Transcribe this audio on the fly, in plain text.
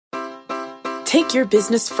Take your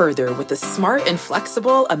business further with the smart and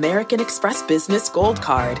flexible American Express Business Gold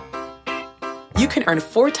Card. You can earn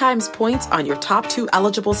 4 times points on your top 2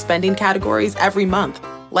 eligible spending categories every month,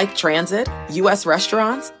 like transit, U.S.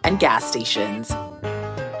 restaurants, and gas stations.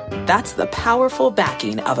 That's the powerful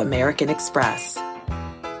backing of American Express.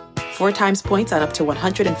 4 times points on up to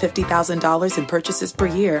 $150,000 in purchases per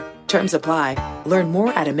year. Terms apply. Learn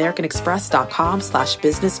more at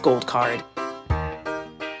americanexpress.com/businessgoldcard.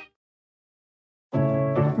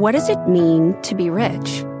 What does it mean to be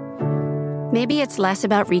rich? Maybe it's less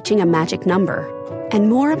about reaching a magic number and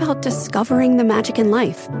more about discovering the magic in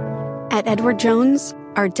life. At Edward Jones,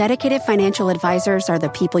 our dedicated financial advisors are the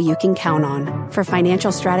people you can count on for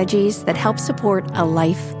financial strategies that help support a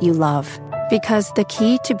life you love. Because the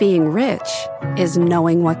key to being rich is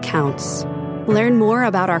knowing what counts. Learn more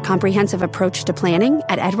about our comprehensive approach to planning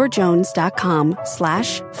at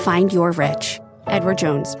edwardjones.com/findyourrich. Edward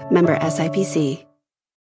Jones, member SIPC.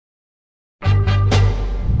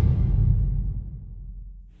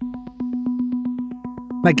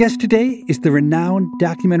 My guest today is the renowned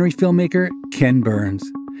documentary filmmaker Ken Burns.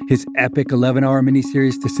 His epic 11-hour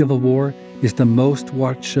miniseries, The Civil War, is the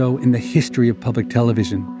most-watched show in the history of public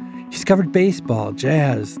television. He's covered baseball,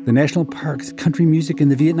 jazz, the national parks, country music,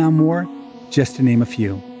 and the Vietnam War, just to name a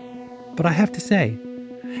few. But I have to say,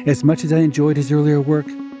 as much as I enjoyed his earlier work,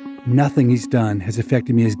 nothing he's done has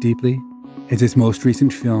affected me as deeply as his most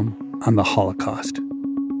recent film on the Holocaust.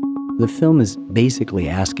 The film is basically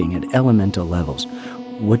asking at elemental levels,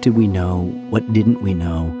 what did we know? What didn't we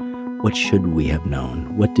know? What should we have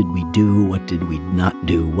known? What did we do? What did we not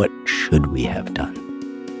do? What should we have done?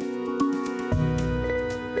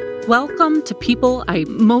 Welcome to People I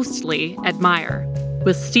Mostly Admire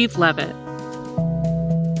with Steve Levitt.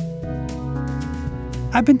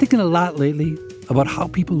 I've been thinking a lot lately about how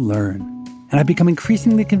people learn, and I've become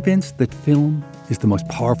increasingly convinced that film is the most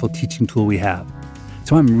powerful teaching tool we have.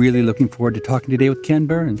 So I'm really looking forward to talking today with Ken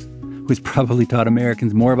Burns, who's probably taught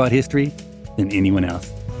Americans more about history than anyone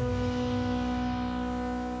else.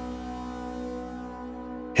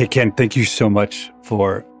 Hey, Ken, thank you so much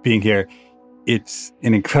for being here. It's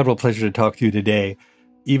an incredible pleasure to talk to you today,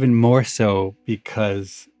 even more so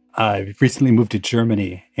because I've recently moved to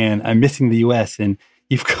Germany and I'm missing the U.S., and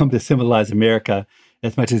you've come to symbolize America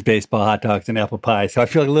as much as baseball, hot dogs, and apple pie. So I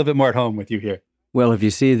feel like a little bit more at home with you here. Well, if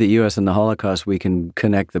you see the U.S. and the Holocaust, we can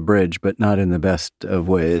connect the bridge, but not in the best of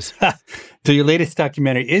ways. So your latest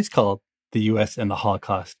documentary is called The U.S. and the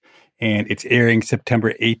Holocaust, and it's airing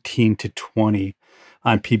September 18 to 20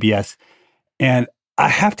 on PBS. And I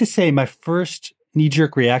have to say, my first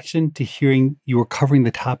knee-jerk reaction to hearing you were covering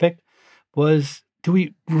the topic was, do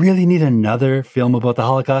we really need another film about the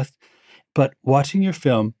Holocaust? But watching your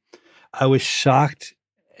film, I was shocked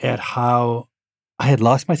at how I had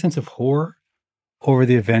lost my sense of horror over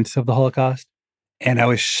the events of the Holocaust. And I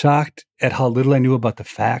was shocked at how little I knew about the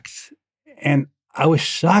facts. And I was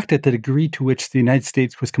shocked at the degree to which the United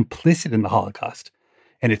States was complicit in the Holocaust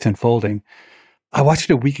and its unfolding. I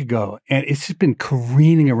watched it a week ago, and it's just been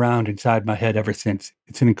careening around inside my head ever since.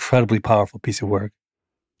 It's an incredibly powerful piece of work.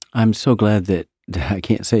 I'm so glad that, I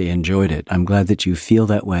can't say enjoyed it. I'm glad that you feel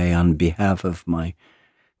that way on behalf of my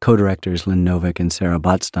co-directors, Lynn Novick and Sarah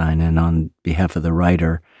Botstein, and on behalf of the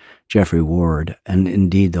writer, Jeffrey Ward, and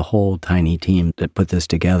indeed the whole tiny team that put this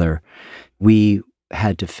together. We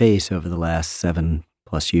had to face over the last 7+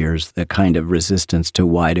 years the kind of resistance to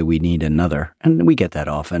why do we need another? And we get that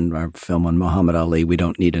often. Our film on Muhammad Ali, we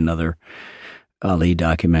don't need another Ali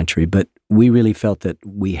documentary. But we really felt that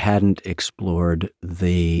we hadn't explored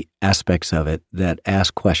the aspects of it that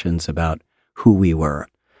ask questions about who we were.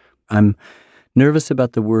 I'm nervous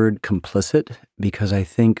about the word complicit because I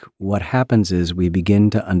think what happens is we begin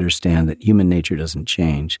to understand that human nature doesn't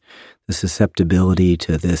change. The susceptibility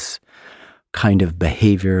to this kind of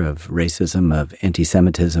behavior of racism, of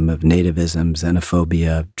anti-Semitism, of nativism,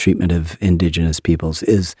 xenophobia, treatment of indigenous peoples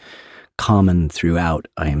is common throughout,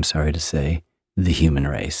 I am sorry to say, the human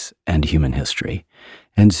race and human history.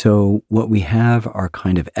 And so what we have are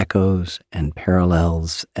kind of echoes and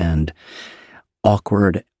parallels and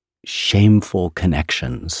awkward, shameful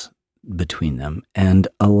connections between them, and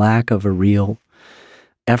a lack of a real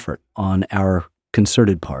effort on our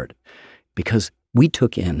concerted part. Because we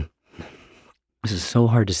took in, this is so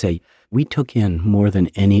hard to say, we took in more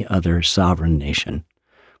than any other sovereign nation,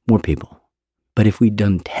 more people. But if we'd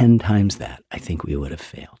done 10 times that, I think we would have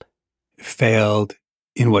failed. Failed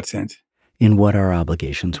in what sense? In what our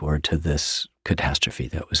obligations were to this catastrophe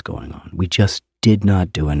that was going on. We just did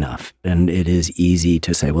not do enough. And it is easy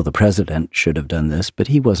to say, well, the president should have done this, but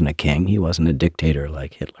he wasn't a king. He wasn't a dictator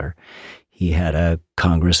like Hitler. He had a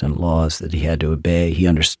Congress and laws that he had to obey. He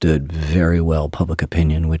understood very well public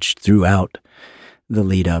opinion, which throughout the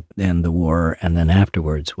lead up and the war and then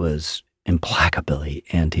afterwards was implacably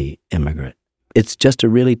anti-immigrant. It's just a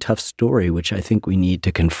really tough story, which I think we need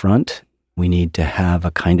to confront. We need to have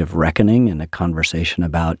a kind of reckoning and a conversation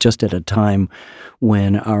about, just at a time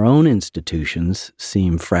when our own institutions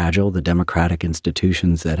seem fragile. The democratic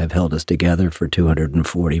institutions that have held us together for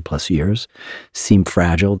 240 plus years seem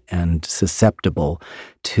fragile and susceptible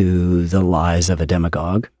to the lies of a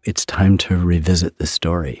demagogue. It's time to revisit this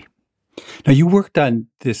story. Now, you worked on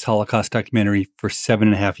this Holocaust documentary for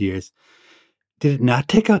 7.5 years. Did it not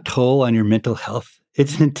take a toll on your mental health?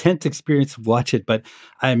 It's an intense experience to watch it, but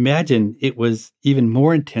I imagine it was even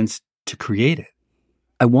more intense to create it.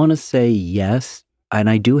 I want to say yes, and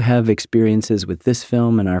I do have experiences with this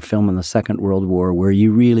film and our film in the Second World War where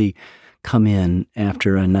you really come in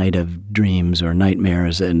after a night of dreams or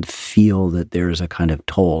nightmares and feel that there's a kind of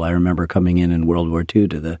toll. I remember coming in World War II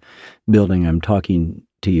to the building I'm talking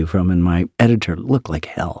to you from, and my editor looked like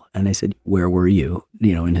hell. And I said, "Where were you?"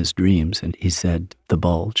 In his dreams. And he said, "The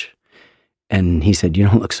Bulge." And he said, "You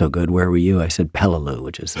don't look so good. Where were you?" I said, "Peleliu,"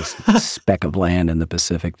 which is this speck of land in the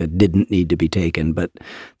Pacific that didn't need to be taken, but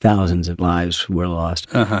thousands of lives were lost.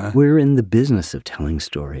 We're in the business of telling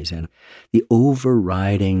stories. And the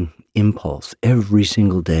overriding impulse every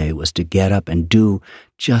single day was to get up and do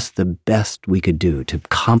just the best we could do, to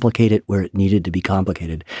complicate it where it needed to be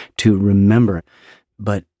complicated, to remember.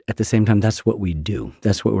 But at the same time, that's what we do.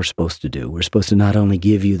 That's what we're supposed to do. We're supposed to not only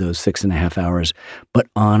give you those 6.5 hours, but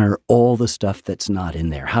honor all the stuff that's not in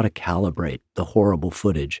there, how to calibrate the horrible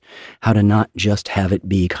footage, how to not just have it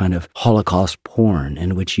be kind of Holocaust porn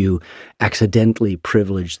in which you accidentally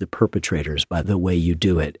privilege the perpetrators by the way you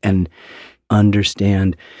do it, and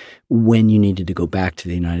understand when you needed to go back to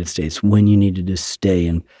the United States, when you needed to stay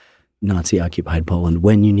in Nazi-occupied Poland,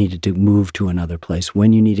 when you needed to move to another place,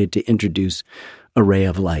 when you needed to introduce a ray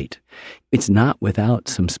of light. It's not without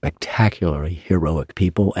some spectacularly heroic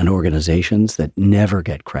people and organizations that never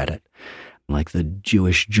get credit, like the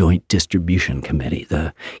Jewish Joint Distribution Committee,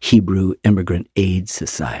 the Hebrew Immigrant Aid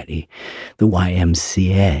Society, the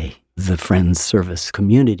YMCA, the Friends Service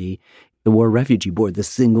Community, the War Refugee Board, the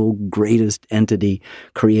single greatest entity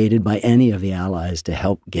created by any of the Allies to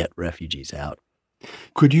help get refugees out.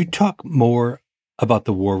 Could you talk more about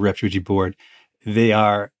the War Refugee Board? They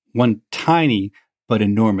are one tiny but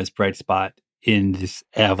enormous bright spot in this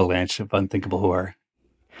avalanche of unthinkable horror.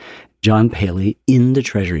 John Paley in the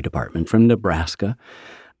Treasury Department from Nebraska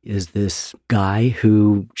is this guy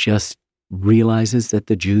who just realizes that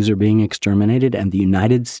the Jews are being exterminated and the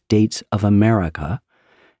United States of America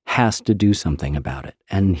has to do something about it.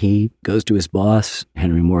 And he goes to his boss,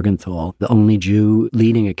 Henry Morgenthau, the only Jew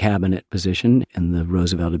leading a cabinet position in the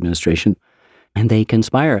Roosevelt administration, and they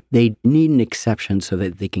conspire. They need an exception so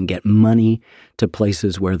that they can get money to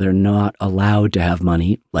places where they're not allowed to have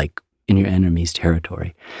money, like in your enemy's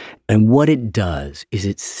territory. And what it does is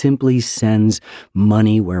it simply sends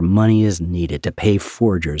money where money is needed, to pay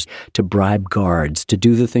forgers, to bribe guards, to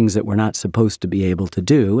do the things that we're not supposed to be able to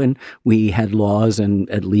do. And we had laws and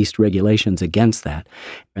at least regulations against that.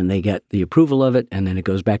 And they get the approval of it, and then it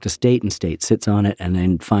goes back to state, and state sits on it. And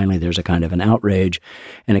then finally there's a kind of an outrage,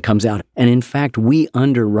 and it comes out. And in fact, we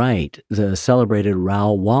underwrite the celebrated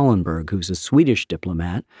Raoul Wallenberg, who's a Swedish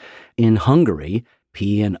diplomat in Hungary.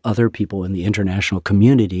 He and other people in the international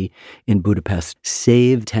community in Budapest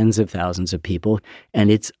saved tens of thousands of people, and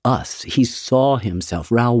it's us. He saw himself,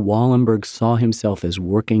 Raoul Wallenberg saw himself as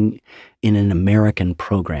working in an American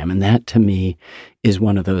program, and that to me is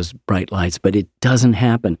one of those bright lights. But it doesn't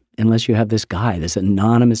happen unless you have this guy, this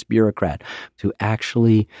anonymous bureaucrat, who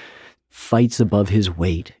actually fights above his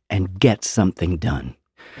weight and gets something done.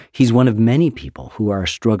 He's one of many people who are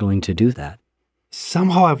struggling to do that.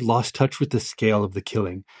 Somehow I've lost touch with the scale of the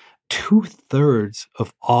killing. 2/3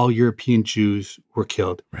 of all European Jews were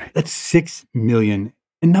killed. Right. That's 6 million.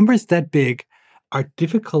 And numbers that big are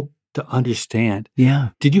difficult to understand. Yeah.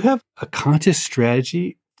 Did you have a conscious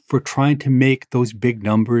strategy for trying to make those big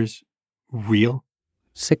numbers real?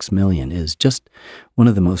 6 million is just one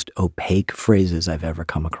of the most opaque phrases I've ever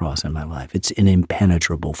come across in my life. It's an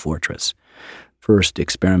impenetrable fortress. First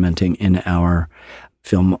experimenting in our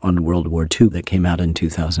film on World War II that came out in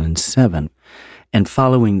 2007, and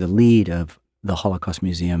following the lead of the Holocaust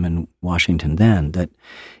Museum in Washington then, that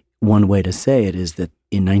one way to say it is that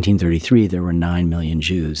in 1933, there were 9 million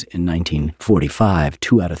Jews. In 1945,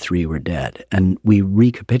 2 out of 3 were dead. And we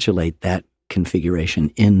recapitulate that configuration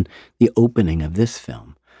in the opening of this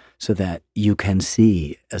film. so that you can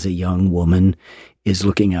see as a young woman is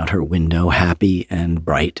looking out her window, happy and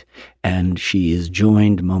bright, and she is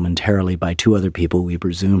joined momentarily by two other people, we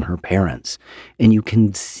presume her parents. And you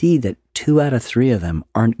can see that 2 out of 3 of them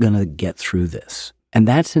aren't going to get through this. And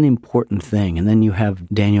that's an important thing. And then you have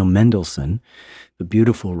Daniel Mendelsohn, the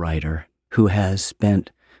beautiful writer, who has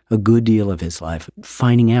spent a good deal of his life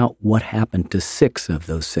finding out what happened to 6 of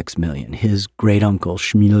those 6 million. His great-uncle,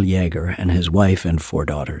 Schmiel Jaeger, and his wife and 4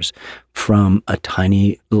 daughters from a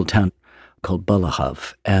tiny little town called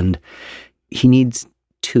Bolehov. And he needs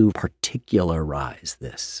to particularize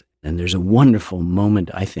this. And there's a wonderful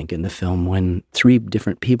moment, I think, in the film when 3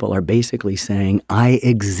 different people are basically saying, I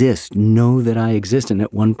exist, know that I exist. And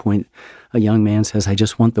at one point, a young man says, I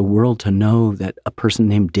just want the world to know that a person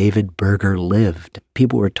named David Berger lived.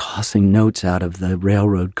 People were tossing notes out of the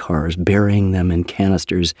railroad cars, burying them in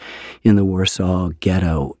canisters in the Warsaw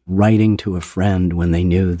Ghetto, writing to a friend when they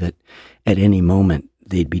knew that at any moment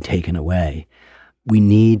they'd be taken away. We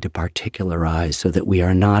need to particularize so that we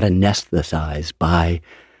are not anesthetized by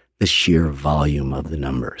the sheer volume of the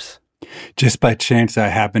numbers. Just by chance, I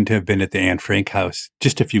happened to have been at the Anne Frank house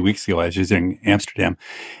just a few weeks ago. I was visiting Amsterdam.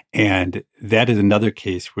 And that is another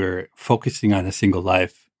case where focusing on a single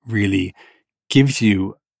life really gives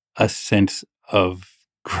you a sense of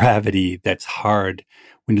gravity that's hard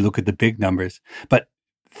when you look at the big numbers. But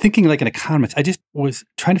thinking like an economist, I just was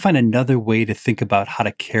trying to find another way to think about how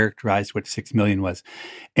to characterize what 6 million was.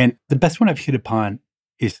 And the best one I've hit upon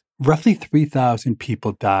is roughly 3,000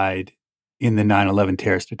 people died in the 9/11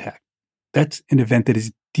 terrorist attack. That's an event that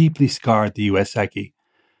has deeply scarred the U.S. psyche.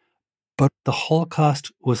 But the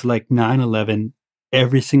Holocaust was like 9/11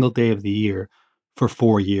 every single day of the year for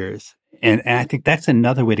 4 years. And I think that's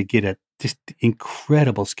another way to get at just the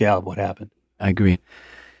incredible scale of what happened. I agree.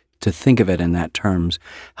 To think of it in that terms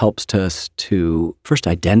helps us to first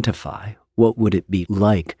identify what would it be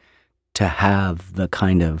like to have the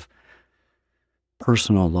kind of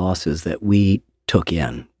personal losses that we took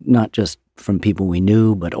in, not just from people we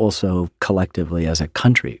knew, but also collectively as a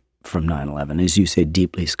country from 9/11, as you say,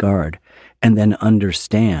 deeply scarred, and then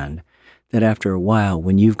understand that after a while,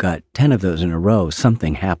 when you've got 10 of those in a row,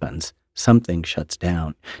 something happens. Something shuts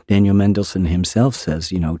down. Daniel Mendelsohn himself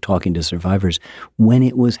says, talking to survivors, when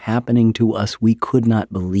it was happening to us, we could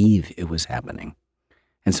not believe it was happening.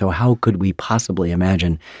 And so how could we possibly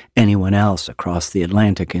imagine anyone else across the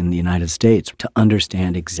Atlantic in the United States to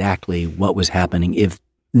understand exactly what was happening if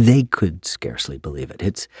they could scarcely believe it?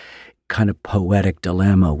 It's kind of poetic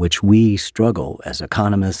dilemma, which we struggle as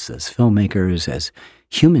economists, as filmmakers, as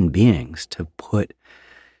human beings to put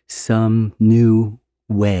some new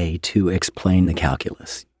way to explain the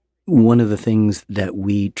calculus. One of the things that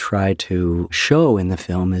we try to show in the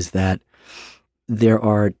film is that there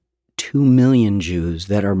are 2 million Jews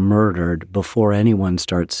that are murdered before anyone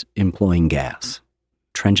starts employing gas.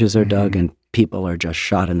 Trenches are dug and people are just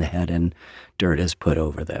shot in the head and dirt is put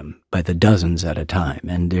over them by the dozens at a time.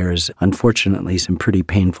 And there's unfortunately some pretty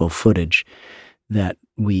painful footage that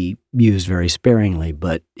we use very sparingly,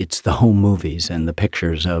 but it's the home movies and the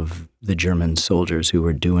pictures of the German soldiers who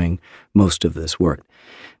were doing most of this work.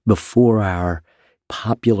 Before our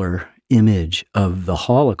popular image of the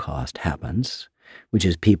Holocaust happens, which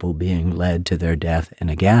is people being led to their death in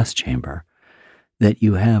a gas chamber, that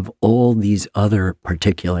you have all these other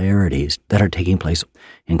particularities that are taking place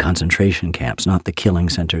in concentration camps, not the killing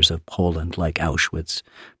centers of Poland like Auschwitz,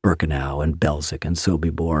 Birkenau, and Belzec, and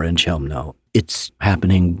Sobibor, and Chelmno. It's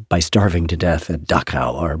happening by starving to death at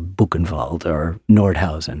Dachau, or Buchenwald, or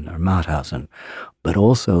Nordhausen, or Mauthausen, but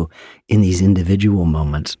also in these individual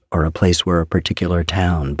moments, or a place where a particular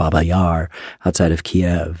town, Baba Yar, outside of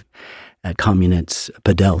Kiev, at Kamenets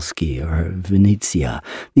Podilsky, or Vinnytsia.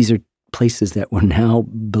 These are places that were now,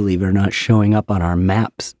 believe it or not, showing up on our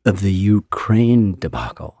maps of the Ukraine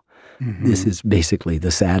debacle. Mm-hmm. This is basically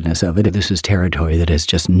the sadness of it. This is territory that has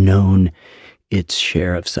just known its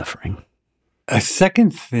share of suffering. A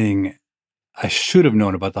second thing I should have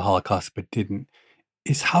known about the Holocaust but didn't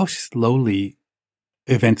is how slowly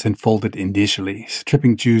events unfolded initially,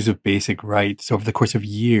 stripping Jews of basic rights over the course of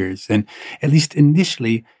years. And at least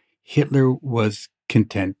initially, Hitler was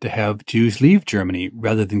content to have Jews leave Germany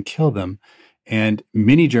rather than kill them. And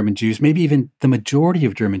many German Jews, maybe even the majority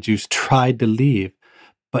of German Jews, tried to leave,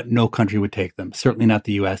 but no country would take them, certainly not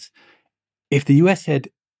the U.S. If the U.S. had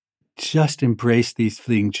just embraced these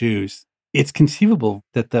fleeing Jews, it's conceivable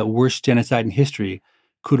that the worst genocide in history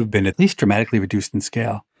could have been at least dramatically reduced in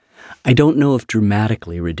scale. I don't know if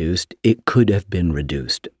dramatically reduced. It could have been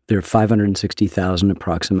reduced. There are 560,000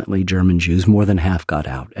 approximately German Jews. More than half got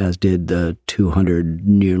out, as did the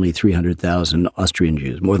nearly 300,000 Austrian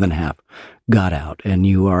Jews. More than half got out. And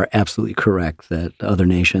you are absolutely correct that other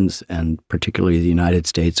nations, and particularly the United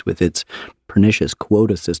States with its pernicious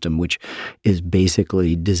quota system, which is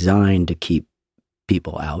basically designed to keep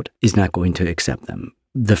people out, is not going to accept them.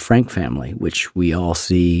 The Frank family, which we all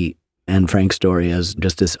see and Frank's story as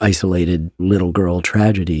just this isolated little girl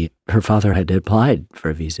tragedy. Her father had applied for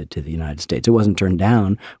a visa to the United States. It wasn't turned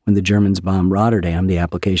down. When the Germans bombed Rotterdam, the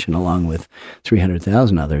application, along with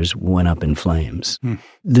 300,000 others, went up in flames.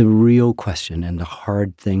 The real question and the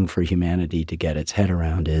hard thing for humanity to get its head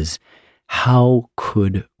around is, how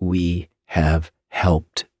could we have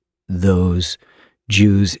helped those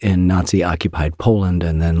Jews in Nazi-occupied Poland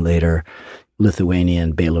and then later Lithuania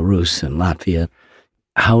and Belarus and Latvia?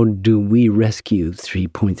 How do we rescue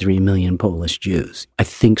 3.3 million Polish Jews? I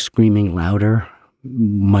think screaming louder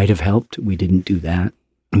might have helped. We didn't do that.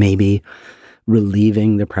 Maybe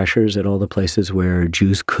relieving the pressures at all the places where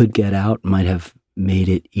Jews could get out might have made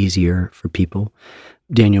it easier for people.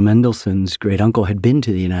 Daniel Mendelssohn's great uncle had been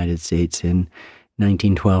to the United States in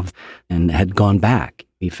 1912 and had gone back.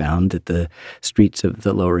 He found that the streets of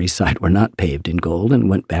the Lower East Side were not paved in gold and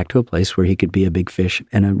went back to a place where he could be a big fish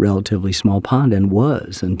in a relatively small pond, and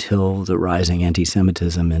was, until the rising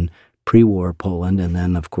anti-Semitism in pre-war Poland, and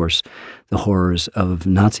then, of course, the horrors of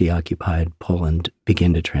Nazi-occupied Poland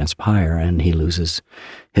begin to transpire, and he loses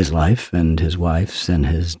his life and his wife's and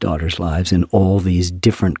his daughter's lives in all these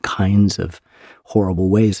different kinds of horrible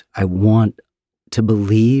ways. I want to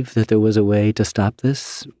believe that there was a way to stop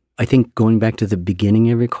this. I think going back to the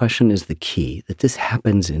beginning of your question is the key, that this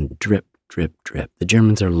happens in drip, drip, drip. The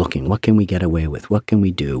Germans are looking, what can we get away with? What can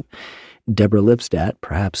we do? Deborah Lipstadt,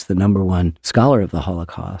 perhaps the number one scholar of the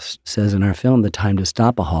Holocaust, says in our film, the time to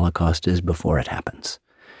stop a Holocaust is before it happens.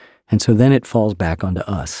 And so then it falls back onto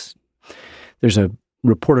us. There's a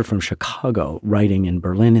reporter from Chicago writing in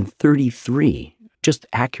Berlin in 1933, just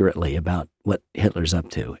accurately about what Hitler's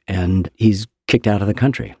up to. And he's kicked out of the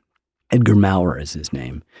country. Edgar Maurer is his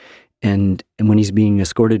name. And when he's being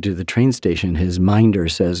escorted to the train station, his minder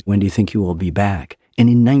says, "When do you think you will be back?" And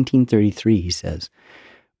in 1933, he says,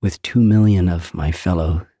 "With 2 million of my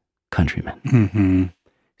fellow countrymen." Mm-hmm.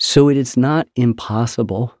 So it is not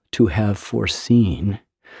impossible to have foreseen,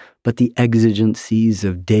 but the exigencies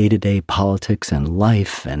of day-to-day politics and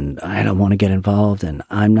life, and I don't want to get involved, and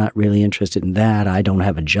I'm not really interested in that. I don't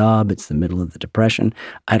have a job. It's the middle of the Depression.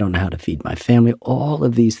 I don't know how to feed my family. All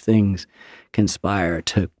of these things conspire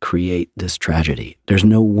to create this tragedy. There's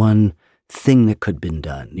no one thing that could have been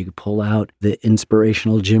done. You could pull out the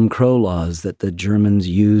inspirational Jim Crow laws that the Germans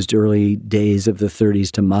used early days of the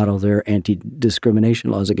 30s to model their anti-discrimination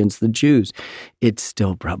laws against the Jews. It's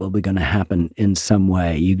still probably going to happen in some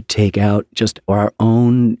way. You take out just our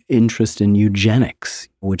own interest in eugenics,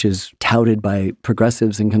 which is touted by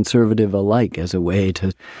progressives and conservative alike as a way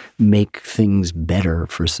to make things better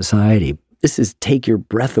for society. This is take your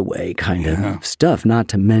breath away kind of stuff, not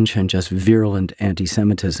to mention just virulent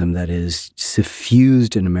anti-Semitism that is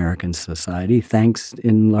suffused in American society, thanks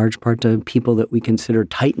in large part to people that we consider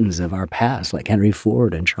titans of our past, like Henry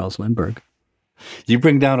Ford and Charles Lindbergh. You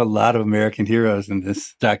bring down a lot of American heroes in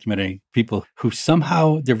this documentary, people who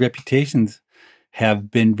somehow their reputations have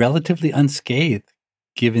been relatively unscathed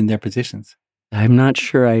given their positions. I'm not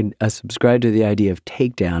sure I subscribe to the idea of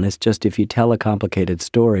takedown. It's just if you tell a complicated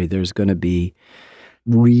story, there's going to be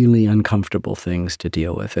really uncomfortable things to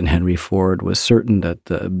deal with. And Henry Ford was certain that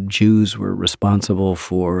the Jews were responsible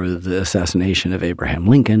for the assassination of Abraham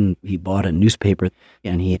Lincoln. He bought a newspaper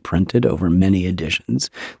and he printed over many editions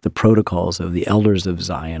the Protocols of the Elders of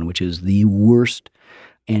Zion, which is the worst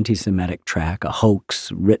anti-Semitic tract, a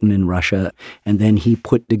hoax written in Russia. And then he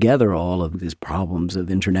put together all of these problems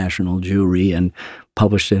of international Jewry and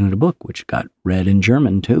published it in a book, which got read in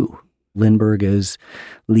German too. Lindbergh is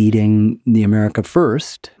leading the America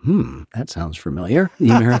First. That sounds familiar.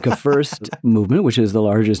 The America First movement, which is the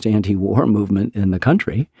largest anti-war movement in the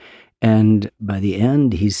country. And by the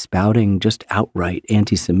end, he's spouting just outright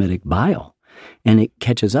anti-Semitic bile. And it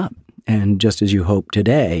catches up. And just as you hope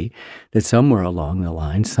today, that somewhere along the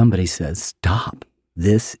line, somebody says, stop,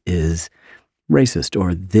 this is racist,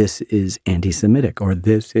 or this is anti-Semitic, or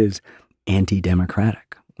this is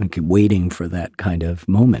anti-democratic. Like waiting for that kind of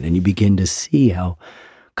moment. And you begin to see how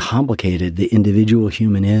complicated the individual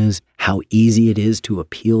human is, how easy it is to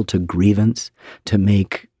appeal to grievance, to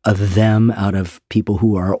make a them out of people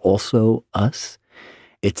who are also us.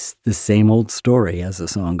 It's the same old story, as the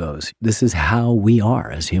song goes. This is how we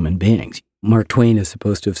are as human beings. Mark Twain is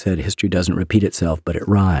supposed to have said, history doesn't repeat itself, but it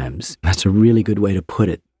rhymes. That's a really good way to put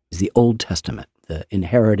it. Is the Old Testament, the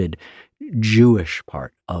inherited Jewish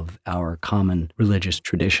part of our common religious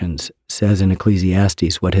traditions, says in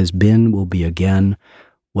Ecclesiastes, what has been will be again,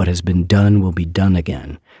 what has been done will be done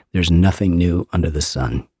again. There's nothing new under the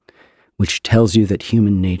sun, which tells you that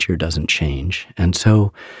human nature doesn't change. And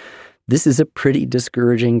so this is a pretty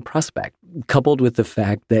discouraging prospect, coupled with the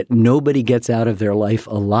fact that nobody gets out of their life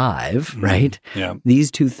alive, right? Yeah.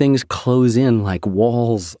 These two things close in like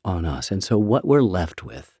walls on us. And so what we're left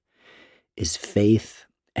with is faith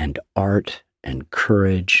and art and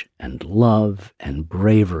courage and love and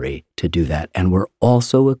bravery to do that. And we're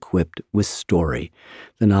also equipped with story.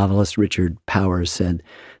 The novelist Richard Powers said,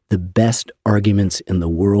 the best arguments in the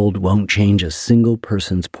world won't change a single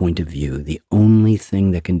person's point of view. The only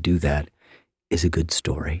thing that can do that is a good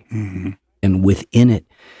story. Mm-hmm. And within it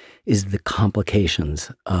is the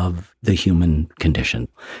complications of the human condition.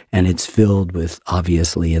 And it's filled with,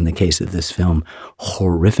 obviously, in the case of this film,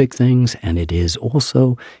 horrific things. And it is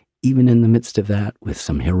also, even in the midst of that, with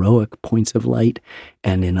some heroic points of light,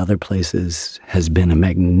 and in other places has been a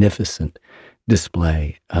magnificent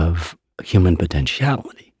display of human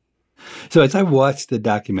potentiality. So as I watched the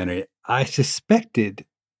documentary, I suspected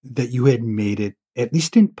that you had made it, at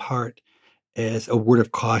least in part, as a word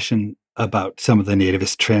of caution about some of the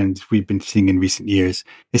nativist trends we've been seeing in recent years,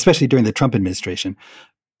 especially during the Trump administration.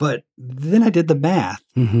 But then I did the math,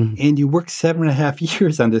 and you worked 7.5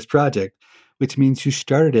 years on this project, which means you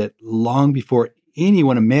started it long before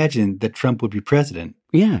anyone imagined that Trump would be president.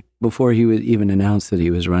 Yeah, before he would even announce that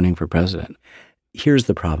he was running for president. Here's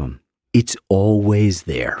the problem. It's always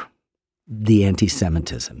there. The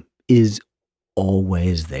anti-Semitism is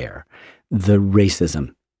always there. The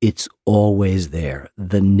racism, it's always there.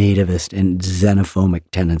 The nativist and xenophobic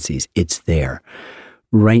tendencies, it's there.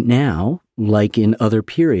 Right now, like in other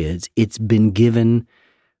periods, it's been given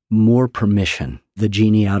more permission. The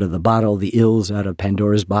genie out of the bottle, the ills out of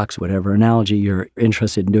Pandora's box, whatever analogy you're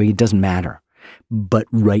interested in doing, it doesn't matter. But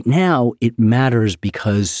right now, it matters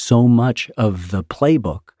because so much of the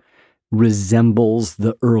playbook resembles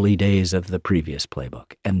the early days of the previous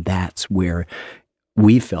playbook. And that's where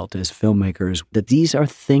we felt as filmmakers that these are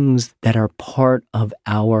things that are part of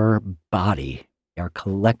our body, our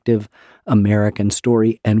collective American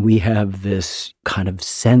story. And we have this kind of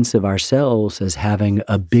sense of ourselves as having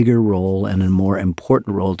a bigger role and a more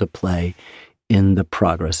important role to play in the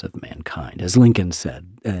progress of mankind. As Lincoln said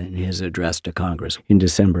in his address to Congress in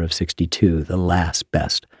December of '62, the last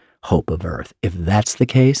best hope of Earth. If that's the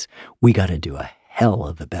case, we got to do a hell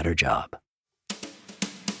of a better job.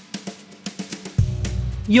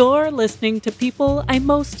 You're listening to People I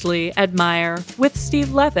Mostly Admire with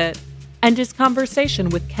Steve Levitt and his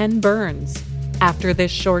conversation with Ken Burns. After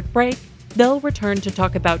this short break, they'll return to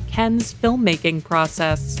talk about Ken's filmmaking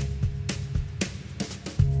process.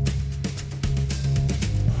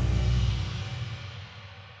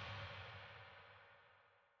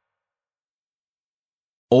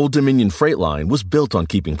 Old Dominion Freight Line was built on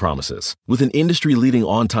keeping promises. With an industry-leading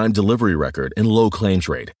on-time delivery record and low claims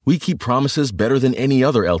rate, we keep promises better than any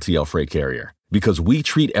other LTL freight carrier because we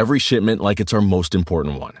treat every shipment like it's our most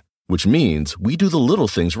important one, which means we do the little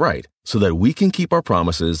things right so that we can keep our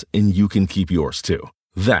promises and you can keep yours too.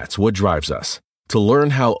 That's what drives us. To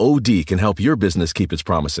learn how OD can help your business keep its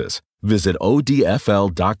promises, visit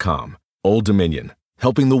odfl.com. Old Dominion,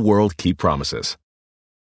 helping the world keep promises.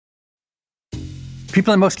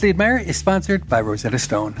 People I Mostly Admire is sponsored by Rosetta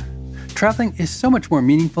Stone. Traveling is so much more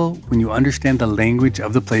meaningful when you understand the language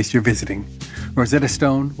of the place you're visiting. Rosetta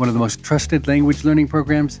Stone, one of the most trusted language learning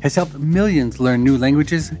programs, has helped millions learn new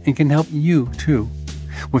languages and can help you too.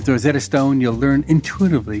 With Rosetta Stone, you'll learn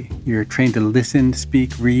intuitively. You're trained to listen,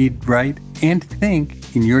 speak, read, write, and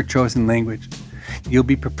think in your chosen language. You'll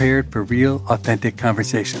be prepared for real, authentic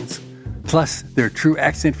conversations. Plus, their True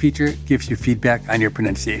Accent feature gives you feedback on your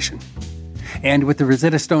pronunciation. And with the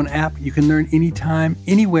Rosetta Stone app, you can learn anytime,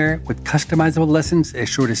 anywhere with customizable lessons as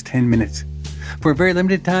short as 10 minutes. For a very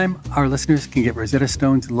limited time, our listeners can get Rosetta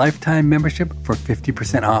Stone's lifetime membership for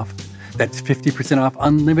 50% off. That's 50% off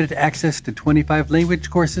unlimited access to 25 language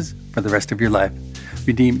courses for the rest of your life.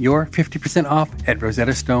 Redeem your 50% off at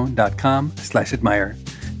rosettastone.com/admire.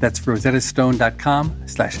 That's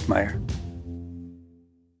rosettastone.com/admire.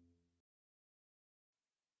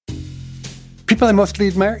 People I Mostly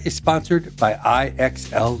Admire is sponsored by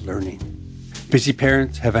IXL Learning. Busy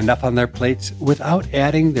parents have enough on their plates without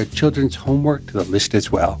adding their children's homework to the list as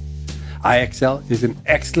well. IXL is an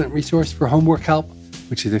excellent resource for homework help,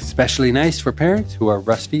 which is especially nice for parents who are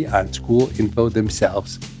rusty on school info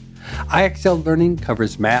themselves. IXL Learning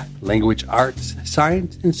covers math, language, arts,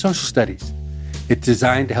 science, and social studies. It's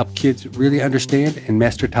designed to help kids really understand and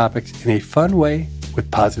master topics in a fun way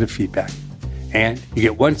with positive feedback. And you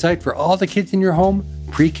get one site for all the kids in your home,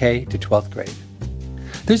 pre-K to 12th grade.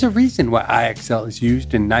 There's a reason why IXL is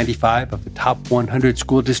used in 95 of the top 100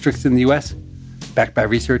 school districts in the U.S. Backed by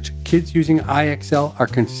research, kids using IXL are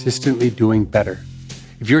consistently doing better.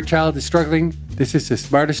 If your child is struggling, this is the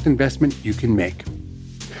smartest investment you can make.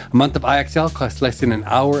 A month of IXL costs less than an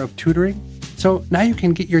hour of tutoring, so now you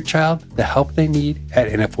can get your child the help they need at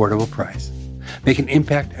an affordable price. Make an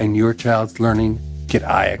impact on your child's learning. Get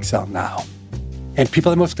IXL now. And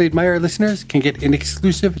People I Mostly Admire listeners can get an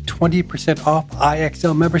exclusive 20% off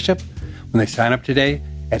IXL membership when they sign up today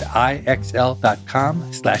at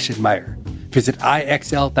IXL.com/admire. Visit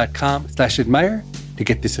IXL.com/admire to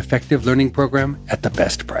get this effective learning program at the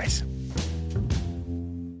best price.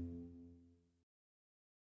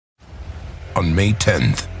 On May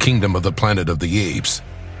 10th, Kingdom of the Planet of the Apes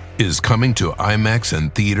is coming to IMAX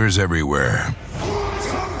and theaters everywhere.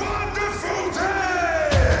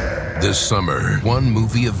 This summer, one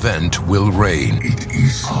movie event will reign. It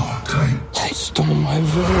is our time. They stole my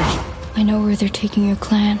village. I know where they're taking your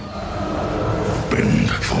clan. Bend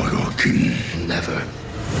for your king. Never.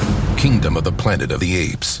 Kingdom of the Planet of the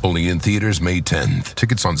Apes. Only in theaters May 10th.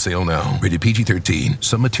 Tickets on sale now. Rated PG-13.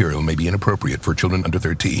 Some material may be inappropriate for children under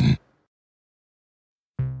 13.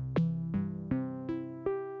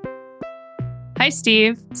 Hi,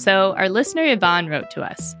 Steve. So our listener Yvonne wrote to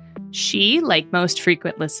us. She, like most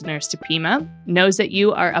frequent listeners to Pima, knows that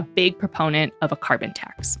you are a big proponent of a carbon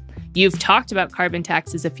tax. You've talked about carbon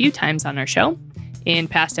taxes a few times on our show, in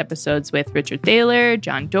past episodes with Richard Thaler,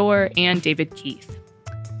 John Doerr, and David Keith.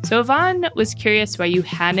 So Yvonne was curious why you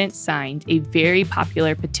hadn't signed a very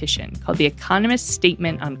popular petition called the Economist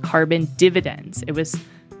Statement on Carbon Dividends. It was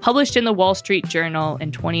published in the Wall Street Journal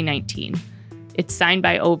in 2019. It's signed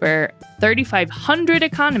by over 3,500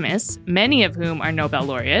 economists, many of whom are Nobel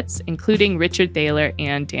laureates, including Richard Thaler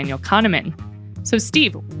and Daniel Kahneman. So,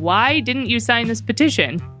 Steve, why didn't you sign this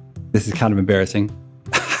petition? This is kind of embarrassing.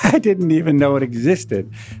 I didn't even know it existed.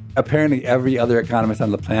 Apparently, every other economist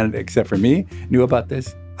on the planet except for me knew about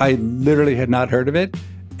this. I literally had not heard of it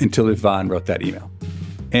until Yvonne wrote that email.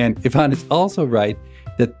 And Yvonne is also right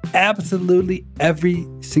that absolutely every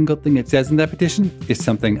single thing it says in that petition is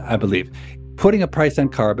something I believe. Putting a price on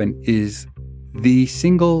carbon is the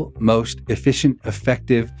single most efficient,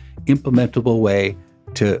 effective, implementable way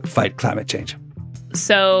to fight climate change.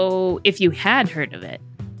 So if you had heard of it,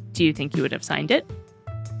 do you think you would have signed it?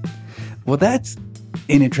 Well, that's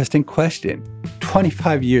an interesting question.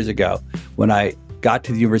 25 years ago, when I got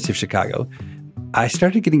to the University of Chicago, I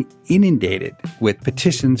started getting inundated with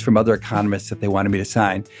petitions from other economists that they wanted me to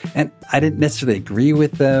sign. And I didn't necessarily agree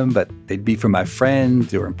with them, but they'd be from my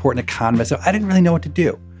friends or important economists, so I didn't really know what to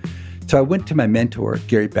do. So I went to my mentor,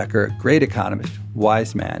 Gary Becker, great economist,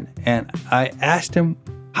 wise man, and I asked him,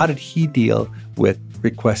 how did he deal with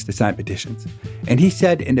requests to sign petitions? And he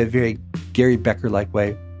said in a very Gary Becker-like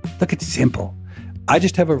way, look, it's simple. I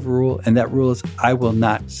just have a rule, and that rule is I will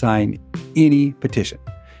not sign any petition.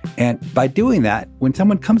 And by doing that, when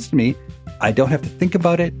someone comes to me, I don't have to think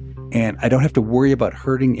about it, and I don't have to worry about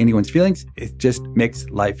hurting anyone's feelings. It just makes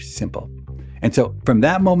life simple. And so from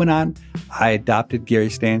that moment on, I adopted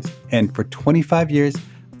Gary's stance, and for 25 years,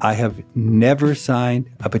 I have never signed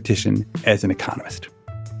a petition as an economist.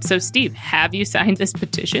 So, Steve, have you signed this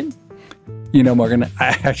petition? You know, Morgan,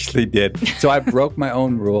 I actually did. So I broke my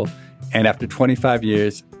own rule, and after 25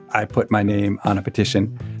 years, I put my name on a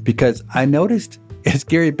petition because I noticed as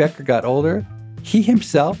Gary Becker got older, he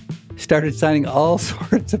himself started signing all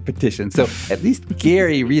sorts of petitions. So at least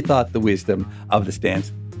Gary rethought the wisdom of the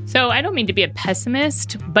stance. So I don't mean to be a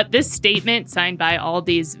pessimist, but this statement signed by all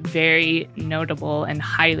these very notable and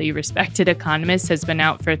highly respected economists has been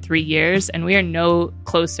out for 3 years, and we are no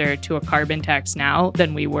closer to a carbon tax now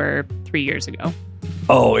than we were 3 years ago.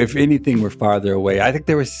 Oh, if anything, we're farther away. I think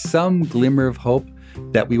there was some glimmer of hope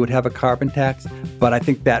that we would have a carbon tax, but I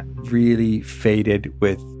think that really faded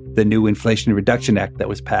with the new Inflation Reduction Act that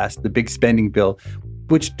was passed, the big spending bill,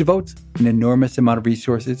 which devotes an enormous amount of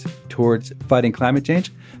resources towards fighting climate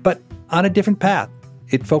change, but on a different path.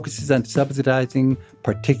 It focuses on subsidizing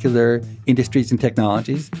particular industries and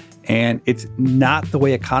technologies, and it's not the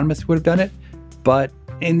way economists would have done it, but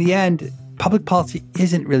in the end, public policy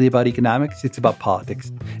isn't really about economics, it's about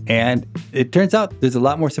politics. And it turns out there's a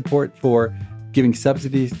lot more support for giving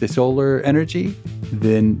subsidies to solar energy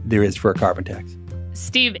than there is for a carbon tax.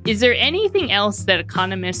 Steve, is there anything else that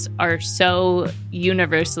economists are so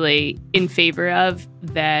universally in favor of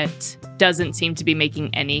that doesn't seem to be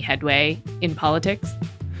making any headway in politics?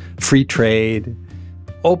 Free trade,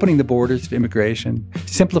 opening the borders to immigration,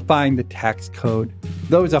 simplifying the tax code.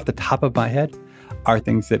 Those off the top of my head are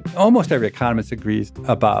things that almost every economist agrees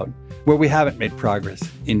about, where we haven't made progress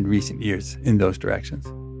in recent years in those directions.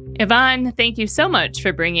 Yvonne, thank you so much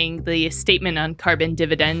for bringing the statement on carbon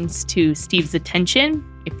dividends to Steve's attention.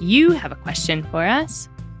 If you have a question for us,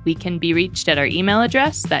 we can be reached at our email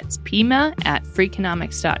address. That's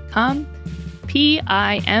pima@freakonomics.com.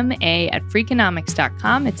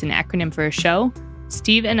 PIMA@freakonomics.com. It's an acronym for a show.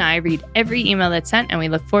 Steve and I read every email that's sent, and we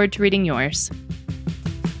look forward to reading yours.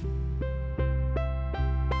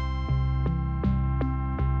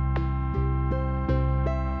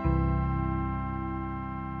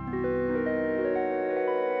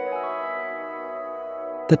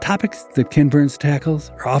 The topics that Ken Burns tackles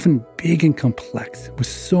are often big and complex, with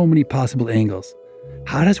so many possible angles.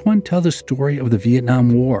 How does one tell the story of the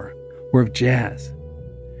Vietnam War or of jazz?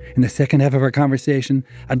 In the second half of our conversation,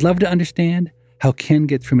 I'd love to understand how Ken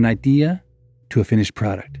gets from an idea to a finished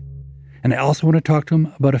product. And I also want to talk to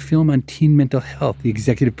him about a film on teen mental health the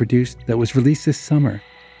executive produced that was released this summer.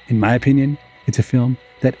 In my opinion, it's a film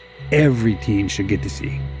that every teen should get to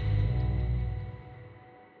see.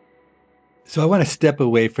 So I want to step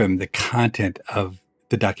away from the content of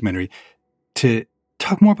the documentary to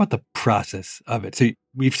talk more about the process of it. So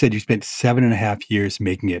we've said you spent 7.5 years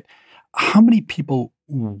making it. How many people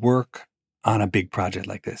work on a big project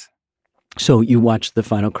like this? So you watch the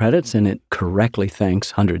final credits and it correctly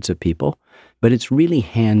thanks hundreds of people, but it's really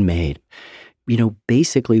handmade.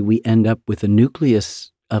 Basically we end up with a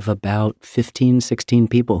nucleus of about 15, 16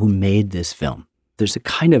 people who made this film. There's a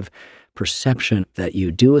kind of perception that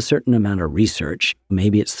you do a certain amount of research,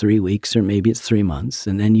 maybe it's 3 weeks or maybe it's 3 months,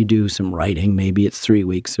 and then you do some writing, maybe it's 3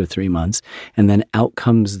 weeks or 3 months, and then out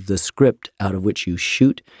comes the script out of which you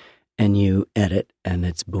shoot and you edit, and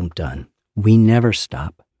it's boom, done. We never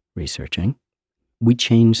stop researching. We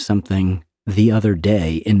changed something the other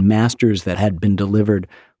day in masters that had been delivered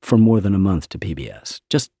for more than a month to PBS,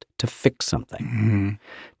 just to fix something. Mm-hmm.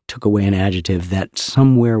 Took away an adjective that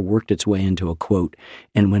somewhere worked its way into a quote.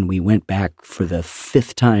 And when we went back for the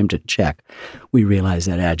 5th time to check, we realized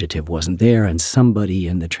that adjective wasn't there and somebody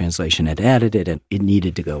in the translation had added it and it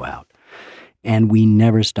needed to go out. And we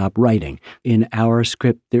never stop writing. In our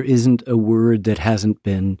script, there isn't a word that hasn't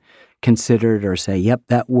been considered or say, yep,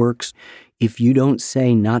 that works. If you don't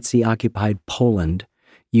say Nazi-occupied Poland,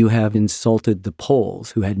 you have insulted the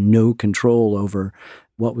Poles who had no control over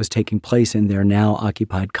what was taking place in their now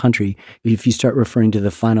occupied country. If you start referring to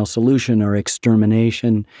the final solution or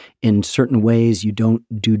extermination in certain ways, you don't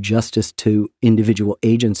do justice to individual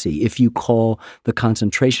agency. If you call the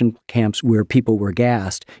concentration camps where people were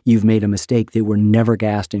gassed, you've made a mistake. They were never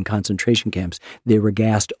gassed in concentration camps. They were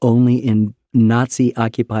gassed only in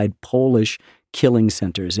Nazi-occupied Polish killing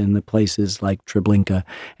centers in the places like Treblinka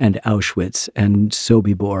and Auschwitz and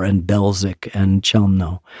Sobibor and Belzec and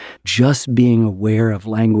Chelmno. Just being aware of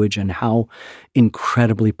language and how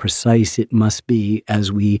incredibly precise it must be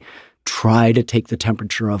as we try to take the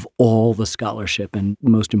temperature of all the scholarship and,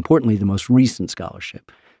 most importantly, the most recent scholarship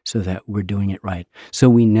so that we're doing it right. So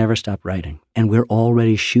we never stop writing, and we're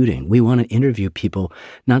already shooting. We want to interview people,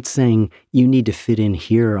 not saying you need to fit in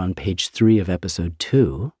here on page 3 of episode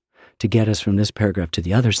 2 to get us from this paragraph to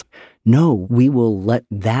the others. No, we will let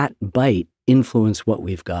that bite influence what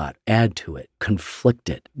we've got, add to it, conflict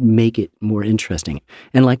it, make it more interesting.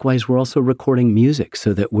 And likewise, we're also recording music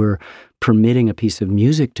so that we're permitting a piece of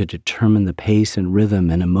music to determine the pace and rhythm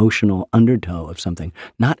and emotional undertow of something,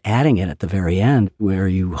 not adding it at the very end where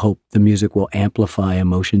you hope the music will amplify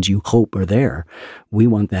emotions you hope are there. We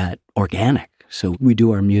want that organic. So we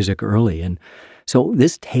do our music early. And so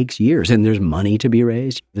this takes years, and there's money to be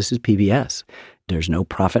raised. This is PBS. There's no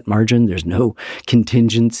profit margin. There's no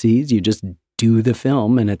contingencies. You just do the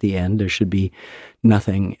film, and at the end, there should be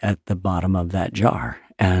nothing at the bottom of that jar.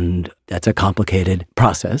 And that's a complicated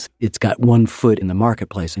process. It's got one foot in the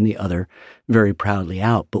marketplace and the other very proudly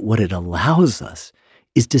out. But what it allows us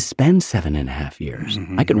is to spend 7.5 years.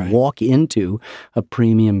 Mm-hmm, I can walk into a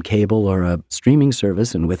premium cable or a streaming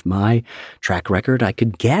service, and with my track record, I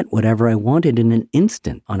could get whatever I wanted in an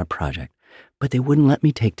instant on a project. But they wouldn't let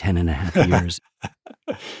me take 10.5 years.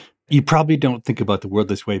 You probably don't think about the world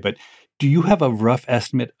this way, but do you have a rough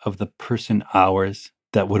estimate of the person hours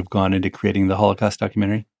that would have gone into creating the Holocaust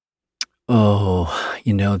documentary? Oh,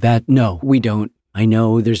 no, we don't. I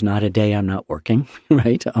know there's not a day I'm not working,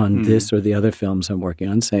 right, on this or the other films I'm working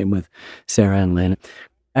on. Same with Sarah and Lynn.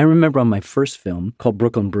 I remember on my first film called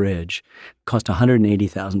Brooklyn Bridge, it cost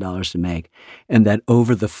 $180,000 to make, and that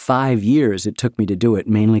over the 5 years it took me to do it,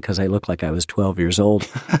 mainly because I looked like I was 12 years old.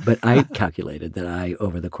 But I calculated that I,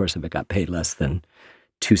 over the course of it, got paid less than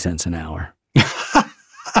 2 cents an hour.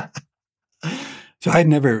 So I'd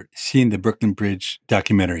never seen the Brooklyn Bridge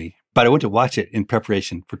documentary, but I went to watch it in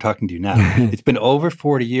preparation for talking to you now. It's been over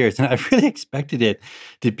 40 years, and I really expected it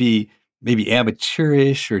to be maybe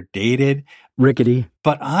amateurish or dated. Rickety.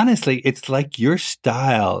 But honestly, it's like your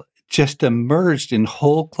style just emerged in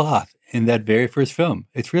whole cloth in that very first film.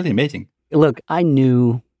 It's really amazing. Look, I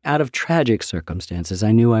knew out of tragic circumstances,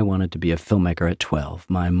 I knew I wanted to be a filmmaker at 12.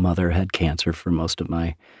 My mother had cancer for most of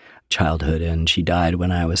my childhood, and she died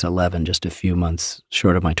when I was 11, just a few months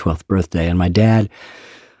short of my 12th birthday. And my dad,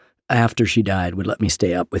 after she died, would let me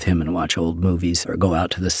stay up with him and watch old movies or go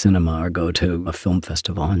out to the cinema or go to a film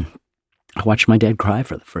festival. And I watched my dad cry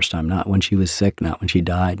for the first time, not when she was sick, not when she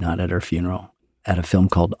died, not at her funeral, at a film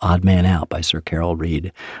called Odd Man Out by Sir Carol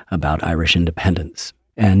Reed about Irish independence.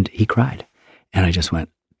 And he cried. And I just went,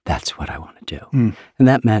 that's what I want to do. And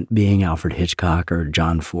that meant being Alfred Hitchcock or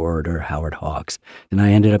John Ford or Howard Hawks. And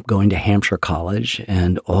I ended up going to Hampshire College,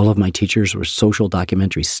 and all of my teachers were social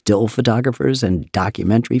documentary still photographers and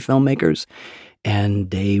documentary filmmakers. And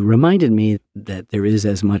they reminded me that there is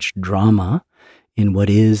as much drama in what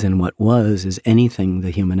is and what was as anything the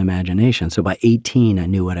human imagination. So by 18, I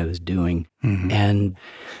knew what I was doing. And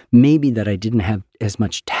maybe that I didn't have as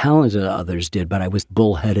much talent as others did, but I was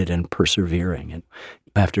bullheaded and persevering. And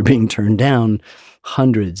after being turned down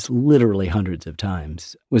literally hundreds of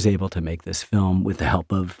times, was able to make this film with the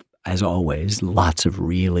help of, as always, lots of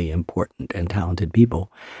really important and talented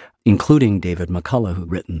people, including David McCullough,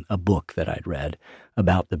 who'd written a book that I'd read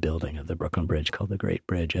about the building of the Brooklyn Bridge called The Great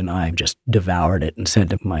Bridge. And I just devoured it and said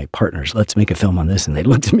to my partners, let's make a film on this. And they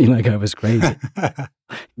looked at me like I was crazy.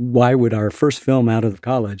 Why would our first film out of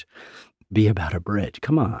college be about a bridge?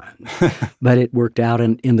 Come on. But it worked out.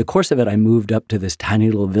 And in the course of it, I moved up to this tiny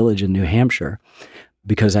little village in New Hampshire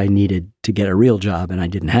because I needed to get a real job and I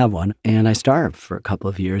didn't have one. And I starved for a couple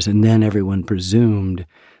of years. And then everyone presumed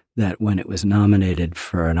that when it was nominated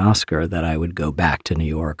for an Oscar that I would go back to New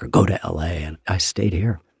York or go to LA, and I stayed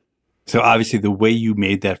here. So obviously the way you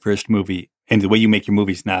made that first movie and the way you make your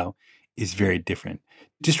movies now is very different.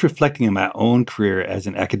 Just reflecting on my own career as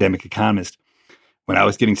an academic economist, when I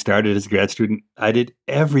was getting started as a grad student, I did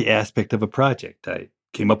every aspect of a project. I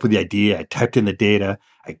came up with the idea, I typed in the data,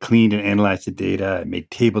 I cleaned and analyzed the data, I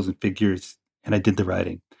made tables and figures, and I did the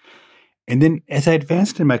writing. And then as I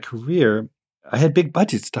advanced in my career, I had big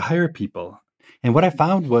budgets to hire people. And what I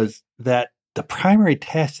found was that the primary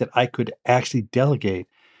task that I could actually delegate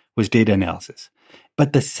was data analysis.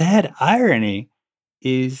 But the sad irony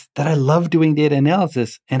is that I love doing data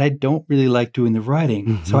analysis and I don't really like doing the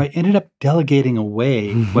writing. So I ended up delegating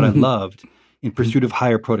away what I loved in pursuit of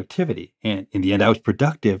higher productivity. And in the end, I was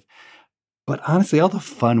productive. But honestly, all the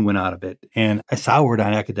fun went out of it. And I soured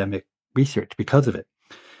on academic research because of it.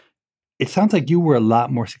 It sounds like you were a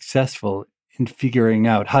lot more successful in figuring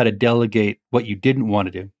out how to delegate what you didn't want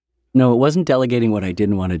to do. No, it wasn't delegating what I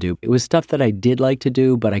didn't want to do. It was stuff that I did like to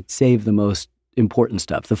do, but I saved the most important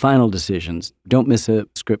stuff, the final decisions. Don't miss a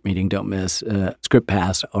script meeting, don't miss a script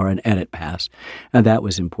pass or an edit pass. And that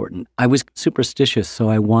was important. I was superstitious, so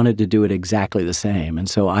I wanted to do it exactly the same. And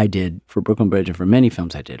so I did, for Brooklyn Bridge and for many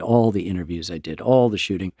films, I did all the interviews, I did all the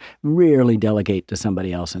shooting, rarely delegate to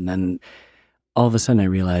somebody else. And then all of a sudden I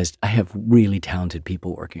realized I have really talented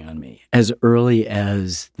people working on me. As early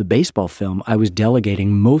as the baseball film, I was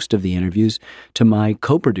delegating most of the interviews to my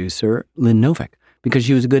co-producer, Lynn Novick, because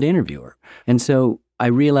she was a good interviewer. And so I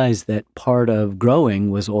realized that part of growing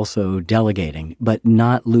was also delegating, but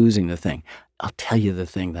not losing the thing. I'll tell you the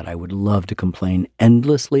thing that I would love to complain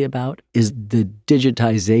endlessly about is the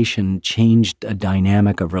digitization changed a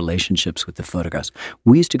dynamic of relationships with the photographs.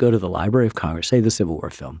 We used to go to the Library of Congress, say the Civil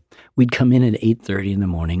War film. We'd come in at 8:30 in the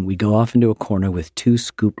morning. We'd go off into a corner with 2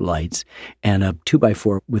 scoop lights and a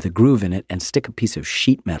 2x4 with a groove in it and stick a piece of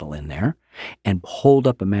sheet metal in there and hold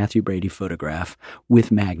up a Matthew Brady photograph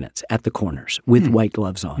with magnets at the corners with white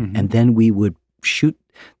gloves on. And then we would shoot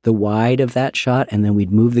the wide of that shot, and then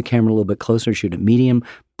we'd move the camera a little bit closer, shoot it medium,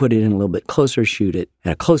 put it in a little bit closer, shoot it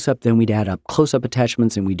at a close-up, then we'd add up close-up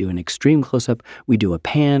attachments, and we do an extreme close-up, we do a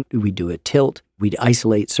pan, we do a tilt, we'd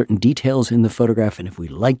isolate certain details in the photograph, and if we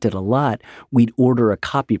liked it a lot, we'd order a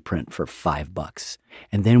copy print for $5.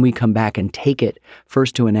 And then we come back and take it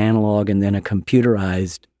first to an analog and then a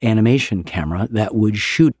computerized animation camera that would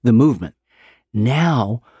shoot the movement.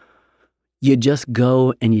 Now, you just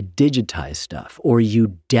go and you digitize stuff, or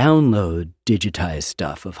you download digitized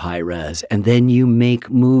stuff of high res, and then you make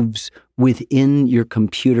moves within your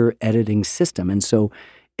computer editing system. And so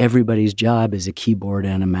everybody's job is a keyboard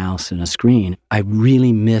and a mouse and a screen. I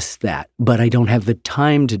really miss that, but I don't have the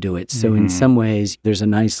time to do it. So in some ways, there's a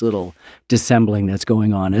nice little dissembling that's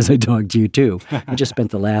going on as I talk to you too. I just spent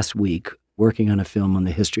the last week working on a film on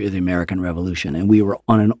the history of the American Revolution, and we were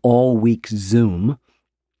on an all-week Zoom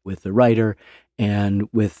with the writer and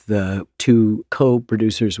with the two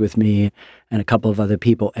co-producers with me and a couple of other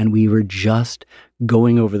people. And we were just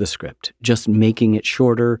going over the script, just making it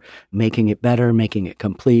shorter, making it better, making it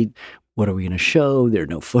complete. What are we going to show? There are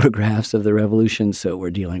no photographs of the revolution, so we're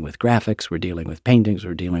dealing with graphics, we're dealing with paintings,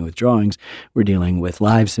 we're dealing with drawings, we're dealing with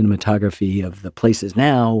live cinematography of the places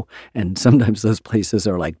now, and sometimes those places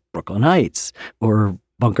are like Brooklyn Heights or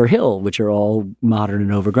Bunker Hill, which are all modern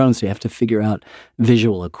and overgrown. So you have to figure out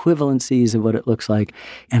visual equivalencies of what it looks like.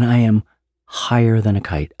 And I am higher than a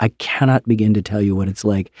kite. I cannot begin to tell you what it's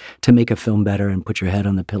like to make a film better and put your head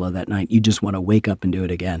on the pillow that night. You just want to wake up and do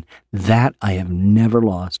it again. That I have never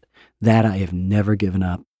lost. That I have never given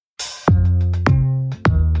up.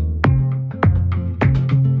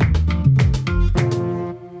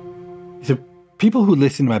 So people who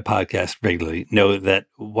listen to my podcast regularly know that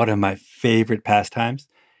one of my favorite pastimes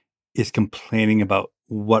is complaining about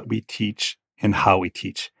what we teach and how we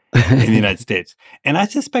teach in the United States. And I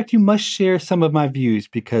suspect you must share some of my views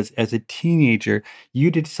because as a teenager, you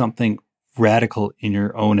did something radical in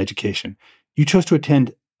your own education. You chose to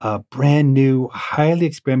attend a brand new, highly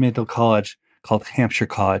experimental college called Hampshire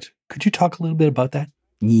College. Could you talk a little bit about that?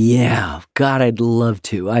 Yeah, God, I'd love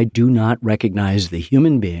to. I do not recognize the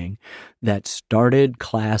human being that started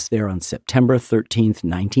class there on September 13th,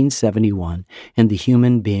 1971, and the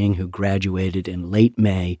human being who graduated in late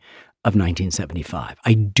May of 1975.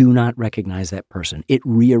 I do not recognize that person. It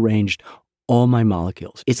rearranged all my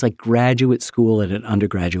molecules. It's like graduate school at an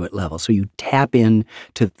undergraduate level. So you tap in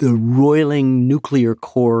to the roiling nuclear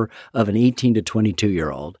core of an 18 to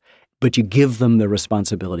 22-year-old, but you give them the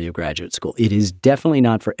responsibility of graduate school. It is definitely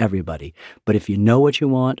not for everybody, but if you know what you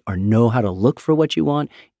want or know how to look for what you want,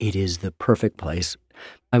 it is the perfect place.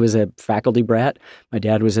 I was a faculty brat. My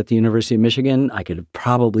dad was at the University of Michigan. I could have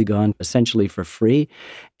probably gone essentially for free,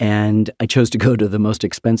 and I chose to go to the most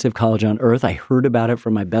expensive college on earth. I heard about it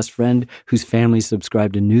from my best friend whose family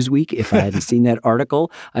subscribed to Newsweek. If I hadn't seen that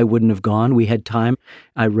article, I wouldn't have gone. We had time.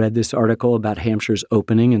 I read this article about Hampshire's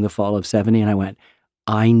opening in the fall of 70, and I went,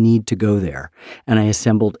 I need to go there. And I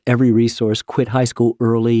assembled every resource, quit high school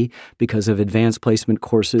early because of advanced placement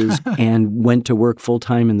courses, and went to work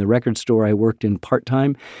full-time in the record store I worked in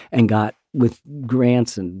part-time, and got, with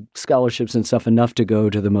grants and scholarships and stuff, enough to go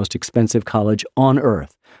to the most expensive college on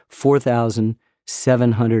earth,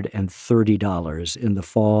 $4,730 in the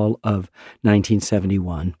fall of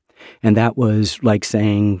 1971. And that was like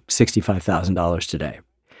saying $65,000 today.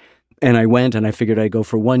 And I went and I figured I'd go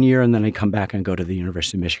for 1 year and then I'd come back and go to the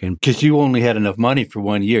University of Michigan. Because you only had enough money for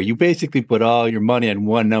 1 year. You basically put all your money on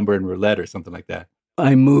one number in roulette or something like that.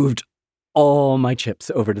 I moved all my chips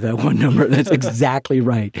over to that one number. That's exactly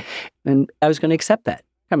right. And I was going to accept that.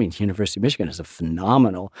 I mean, University of Michigan is a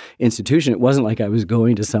phenomenal institution. It wasn't like I was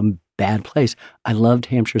going to some bad place. I loved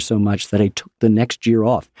Hampshire so much that I took the next year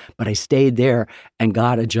off, but I stayed there and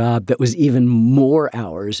got a job that was even more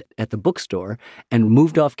hours at the bookstore, and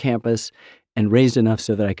moved off campus and raised enough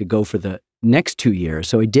so that I could go for the next 2 years.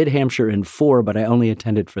 So I did Hampshire in 4, but I only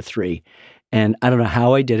attended for 3. And I don't know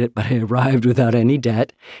how I did it, but I arrived without any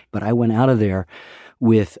debt. But I went out of there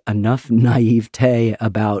with enough naivete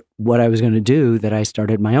about what I was going to do that I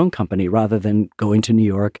started my own company rather than going to New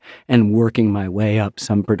York and working my way up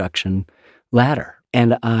some production ladder.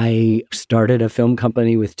 And I started a film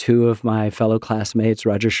company with 2 of my fellow classmates,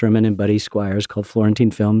 Roger Sherman and Buddy Squires, called Florentine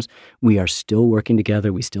Films. We are still working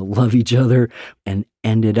together. We still love each other, and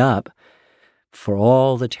ended up, for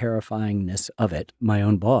all the terrifyingness of it, my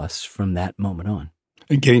own boss from that moment on.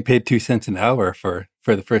 And getting paid 2 cents an hour for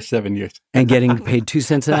the first 7 years. And getting paid 2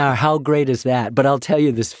 cents an hour. How great is that? But I'll tell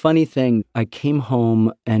you this funny thing. I came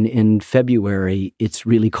home, and in February, it's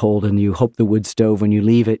really cold, and you hope the wood stove, when you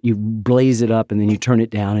leave it, you blaze it up and then you turn it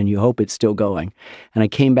down and you hope it's still going. And I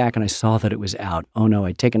came back and I saw that it was out. Oh no,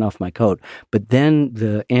 I'd taken off my coat. But then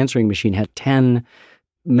the answering machine had 10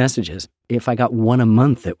 messages. If I got 1 a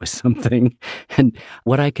month, it was something. And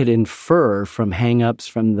what I could infer from hang-ups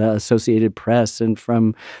from the Associated Press and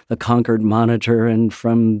from the Concord Monitor and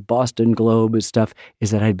from Boston Globe and stuff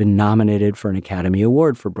is that I'd been nominated for an Academy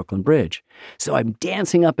Award for Brooklyn Bridge. So I'm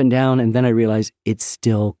dancing up and down, and then I realize it's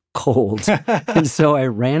still cold. And so I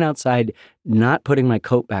ran outside, not putting my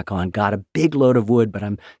coat back on, got a big load of wood, but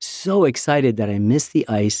I'm so excited that I miss the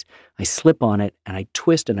ice. I slip on it and I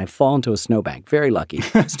twist and I fall into a snowbank. Very lucky.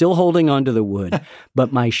 Still holding onto the wood,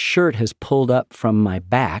 but my shirt has pulled up from my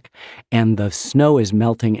back and the snow is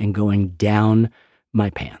melting and going down my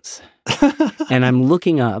pants. And I'm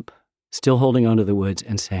looking up, still holding onto the woods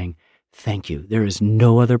and saying, thank you. There is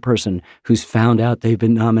no other person who's found out they've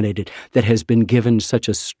been nominated that has been given such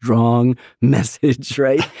a strong message,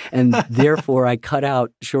 right? And therefore, I cut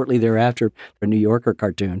out shortly thereafter a New Yorker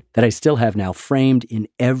cartoon that I still have now framed in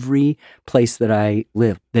every place that I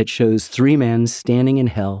live that shows three men standing in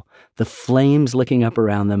hell, the flames licking up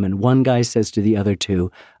around them, and one guy says to the other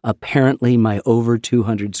two, apparently my over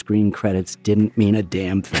 200 screen credits didn't mean a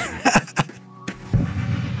damn thing.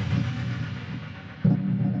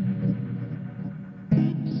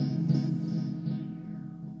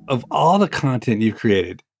 Of all the content you've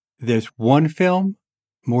created, there's one film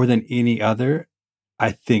more than any other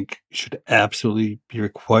I think should absolutely be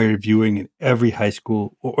required viewing in every high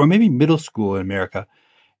school or maybe middle school in America.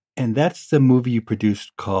 And that's the movie you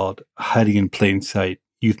produced called Hiding in Plain Sight,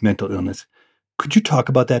 Youth Mental Illness. Could you talk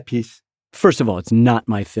about that piece? First of all, it's not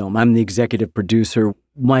my film. I'm the executive producer.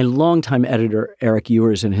 My longtime editor, Eric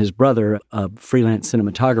Ewers, and his brother, a freelance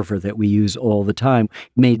cinematographer that we use all the time,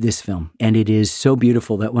 made this film. And it is so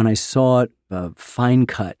beautiful that when I saw it, fine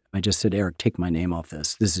cut, I just said, Eric, take my name off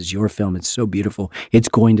this. This is your film. It's so beautiful. It's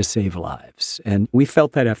going to save lives. And we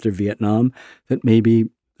felt that after Vietnam, that maybe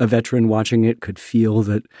a veteran watching it could feel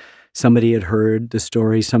that somebody had heard the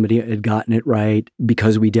story, somebody had gotten it right,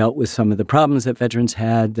 because we dealt with some of the problems that veterans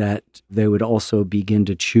had, that they would also begin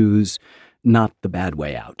to choose not the bad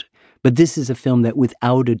way out. But this is a film that,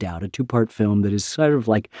 without a doubt, a two-part film that is sort of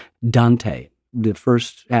like Dante. The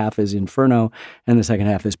first half is Inferno, and the second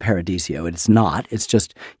half is Paradiso. It's not. It's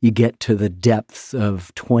just you get to the depths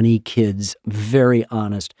of 20 kids, very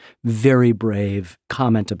honest, very brave,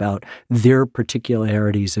 comment about their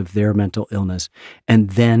particularities of their mental illness,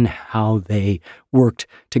 and then how they worked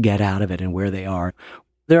to get out of it and where they are.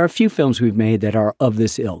 There are a few films we've made that are of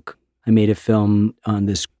this ilk. I made a film on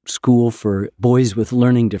this school for boys with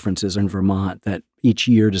learning differences in Vermont that each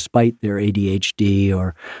year, despite their ADHD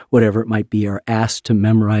or whatever it might be, are asked to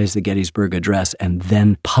memorize the Gettysburg Address and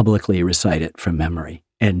then publicly recite it from memory.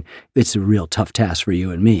 And it's a real tough task for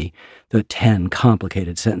you and me, the 10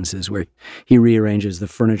 complicated sentences where he rearranges the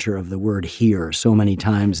furniture of the word here so many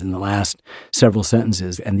times in the last several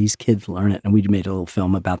sentences, and these kids learn it. And we made a little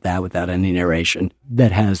film about that without any narration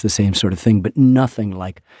that has the same sort of thing, but nothing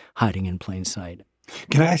like Hiding in Plain Sight.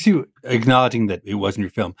 Can I ask you, acknowledging that it wasn't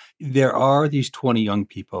your film, there are these 20 young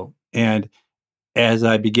people, and as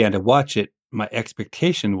I began to watch it, my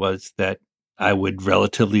expectation was that I would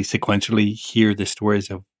relatively sequentially hear the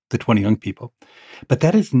stories of the 20 young people. But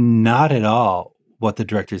that is not at all what the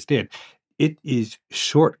directors did. It is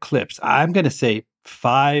short clips. I'm going to say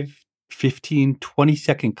 5, 15,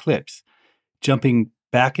 20-second clips jumping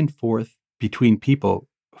back and forth between people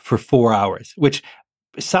for 4 hours, which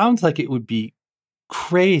sounds like it would be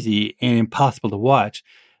crazy and impossible to watch,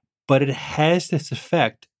 but it has this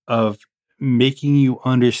effect of making you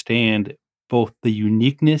understand both the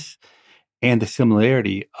uniqueness and the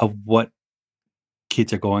similarity of what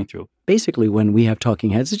kids are going through. Basically, when we have talking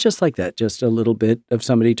heads, it's just like that, just a little bit of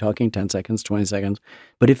somebody talking 10 seconds, 20 seconds.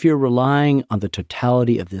 But if you're relying on the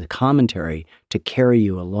totality of the commentary to carry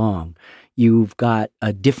you along, you've got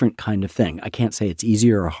a different kind of thing. I can't say it's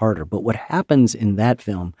easier or harder, but what happens in that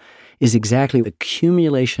film is exactly the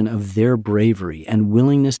accumulation of their bravery and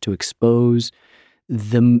willingness to expose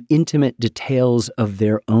the intimate details of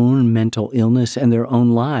their own mental illness and their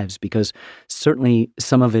own lives, because certainly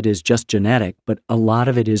some of it is just genetic, but a lot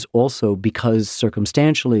of it is also because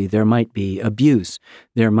circumstantially there might be abuse,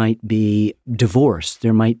 there might be divorce,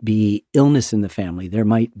 there might be illness in the family, there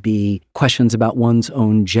might be questions about one's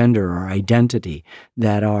own gender or identity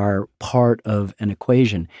that are part of an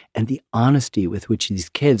equation. And the honesty with which these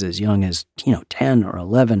kids, as young as 10 or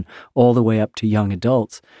 11, all the way up to young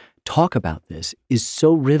adults, talk about this is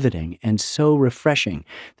so riveting and so refreshing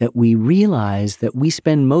that we realize that we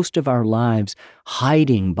spend most of our lives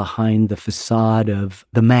hiding behind the facade of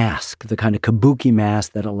the mask, the kind of kabuki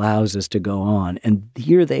mask that allows us to go on. And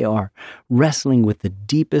here they are wrestling with the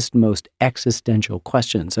deepest, most existential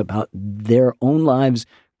questions about their own lives.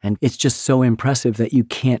 And it's just so impressive that you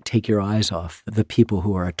can't take your eyes off the people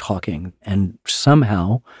who are talking. And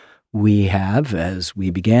somehow we have, as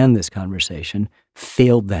we began this conversation,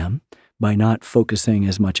 failed them by not focusing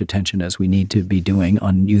as much attention as we need to be doing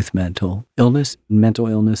on youth mental illness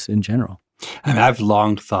in general. And I've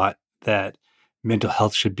long thought that mental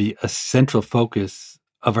health should be a central focus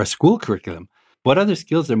of our school curriculum. What other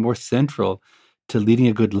skills are more central to leading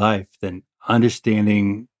a good life than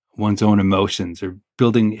understanding one's own emotions or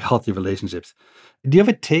building healthy relationships? Do you have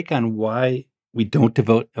a take on why we don't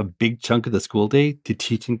devote a big chunk of the school day to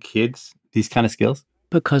teaching kids these kind of skills?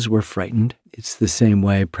 Because we're frightened. It's the same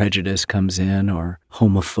way prejudice comes in or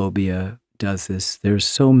homophobia does this. There's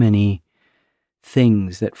so many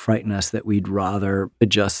things that frighten us that we'd rather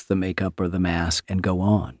adjust the makeup or the mask and go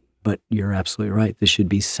on. But you're absolutely right. This should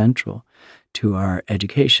be central to our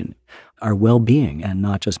education, our well-being, and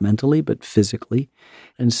not just mentally, but physically.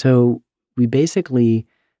 And so we basically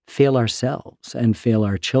fail ourselves and fail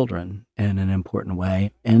our children in an important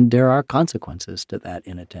way. And there are consequences to that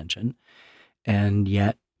inattention. And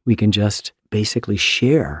yet we can just basically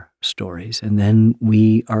share stories, and then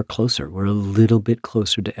we are closer. We're a little bit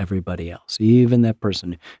closer to everybody else, even that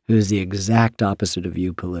person who is the exact opposite of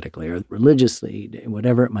you politically or religiously,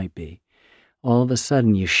 whatever it might be. All of a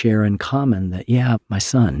sudden you share in common that, yeah, my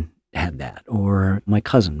son had that, or my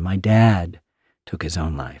cousin, my dad took his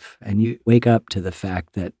own life. And you wake up to the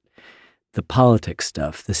fact that the politics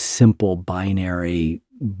stuff, the simple, binary,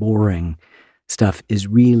 boring stuff is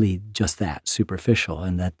really just that, superficial,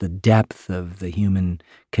 and that the depth of the human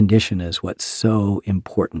condition is what's so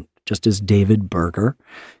important. Just as David Berger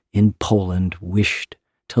in Poland wished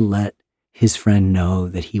to let his friend know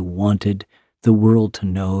that he wanted the world to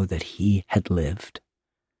know that he had lived,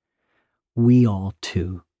 we all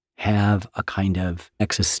too have a kind of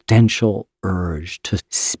existential urge to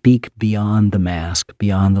speak beyond the mask,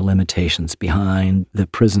 beyond the limitations, behind the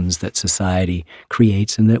prisons that society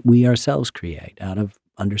creates and that we ourselves create out of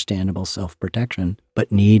understandable self-protection,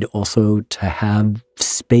 but need also to have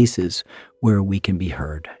spaces where we can be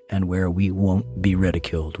heard and where we won't be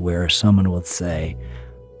ridiculed, where someone will say,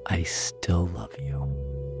 I still love you.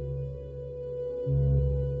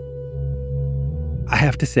 I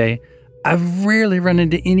have to say, I've rarely run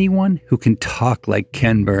into anyone who can talk like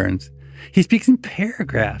Ken Burns. He speaks in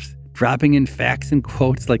paragraphs, dropping in facts and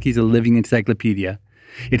quotes like he's a living encyclopedia.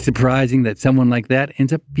 It's surprising that someone like that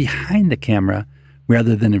ends up behind the camera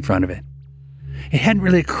rather than in front of it. It hadn't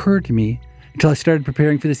really occurred to me until I started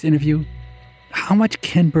preparing for this interview how much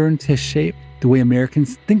Ken Burns has shaped the way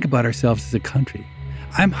Americans think about ourselves as a country.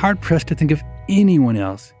 I'm hard-pressed to think of anyone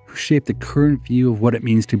else who shaped the current view of what it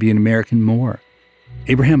means to be an American more.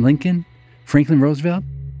 Abraham Lincoln? Franklin Roosevelt?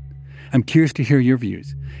 I'm curious to hear your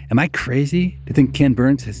views. Am I crazy to think Ken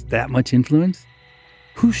Burns has that much influence?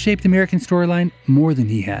 Who shaped the American storyline more than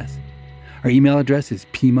he has? Our email address is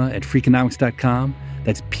pima@freakonomics.com.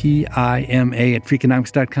 That's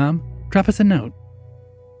PIMA@freakonomics.com. Drop us a note.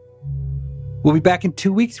 We'll be back in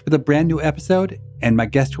 2 weeks with a brand new episode, and my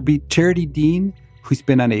guest will be Charity Dean, who's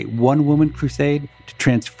been on a one-woman crusade to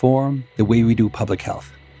transform the way we do public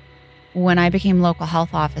health. When I became local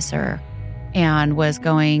health officer and was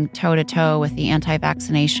going toe-to-toe with the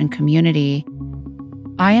anti-vaccination community,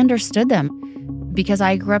 I understood them because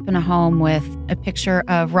I grew up in a home with a picture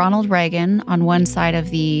of Ronald Reagan on one side of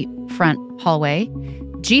the front hallway,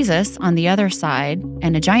 Jesus on the other side,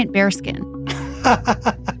 and a giant bearskin.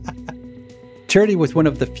 Charity was one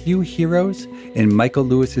of the few heroes in Michael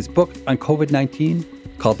Lewis's book on COVID-19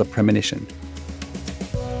 called The Premonition.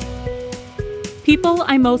 People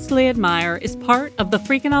I Mostly Admire is part of the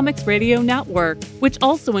Freakonomics Radio Network, which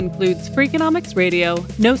also includes Freakonomics Radio,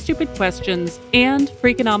 No Stupid Questions, and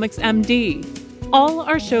Freakonomics MD. All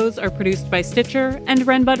our shows are produced by Stitcher and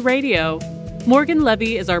Renbud Radio. Morgan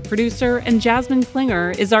Levy is our producer, and Jasmine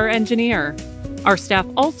Klinger is our engineer. Our staff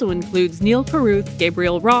also includes Neil Carruth,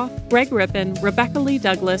 Gabriel Roth, Greg Rippin, Rebecca Lee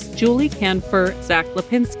Douglas, Julie Canfer, Zach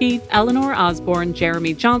Lipinski, Eleanor Osborne,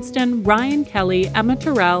 Jeremy Johnston, Ryan Kelly, Emma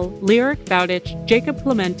Terrell, Lyric Bowditch, Jacob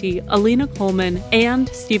Clementi, Alina Coleman, and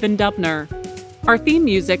Stephen Dubner. Our theme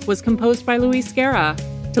music was composed by Luis Guerra.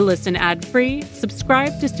 To listen ad-free,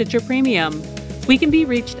 subscribe to Stitcher Premium. We can be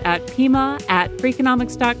reached at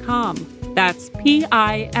pima@freakonomics.com. That's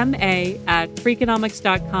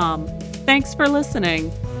PIMA@freakonomics.com. Thanks for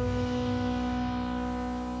listening.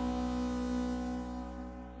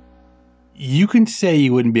 You can say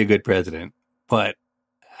you wouldn't be a good president, but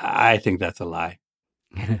I think that's a lie.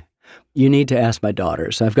 You need to ask my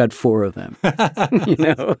daughters. I've got 4 of them. You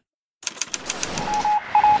know?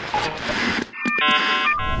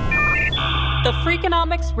 The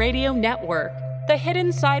Freakonomics Radio Network, the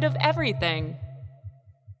hidden side of everything.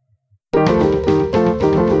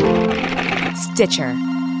 Stitcher.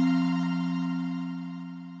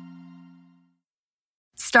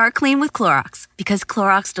 Start clean with Clorox because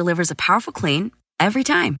Clorox delivers a powerful clean every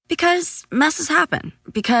time. Because messes happen.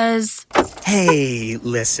 Because... Hey,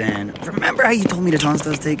 listen. Remember how you told me to toss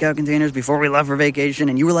those takeout containers before we left for vacation?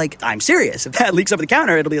 And you were like, I'm serious. If that leaks over the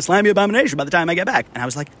counter, it'll be a slimy abomination by the time I get back. And I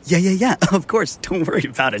was like, yeah, of course. Don't worry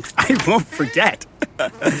about it. I won't forget.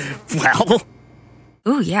 Well...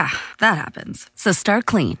 Ooh, yeah, that happens. So start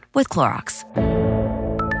clean with Clorox.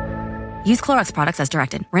 Use Clorox products as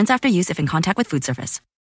directed. Rinse after use if in contact with food surface.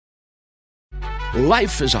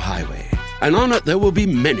 Life is a highway, and on it there will be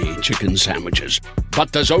many chicken sandwiches.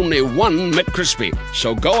 But there's only one McCrispy.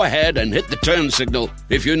 So go ahead and hit the turn signal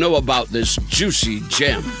if you know about this juicy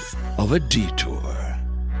gem of a detour.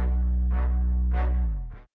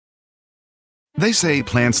 They say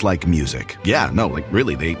plants like music. Yeah, no, like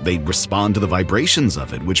really, they respond to the vibrations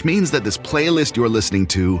of it, which means that this playlist you're listening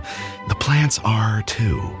to, the plants are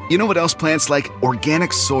too. You know what else plants like?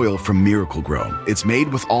 Organic soil from Miracle-Gro. It's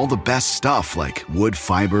made with all the best stuff like wood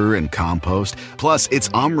fiber and compost. Plus, it's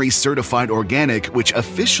OMRI certified organic, which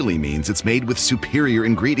officially means it's made with superior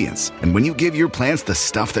ingredients. And when you give your plants the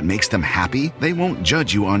stuff that makes them happy, they won't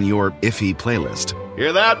judge you on your iffy playlist.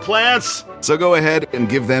 Hear that, plants? So go ahead and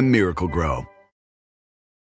give them Miracle-Gro.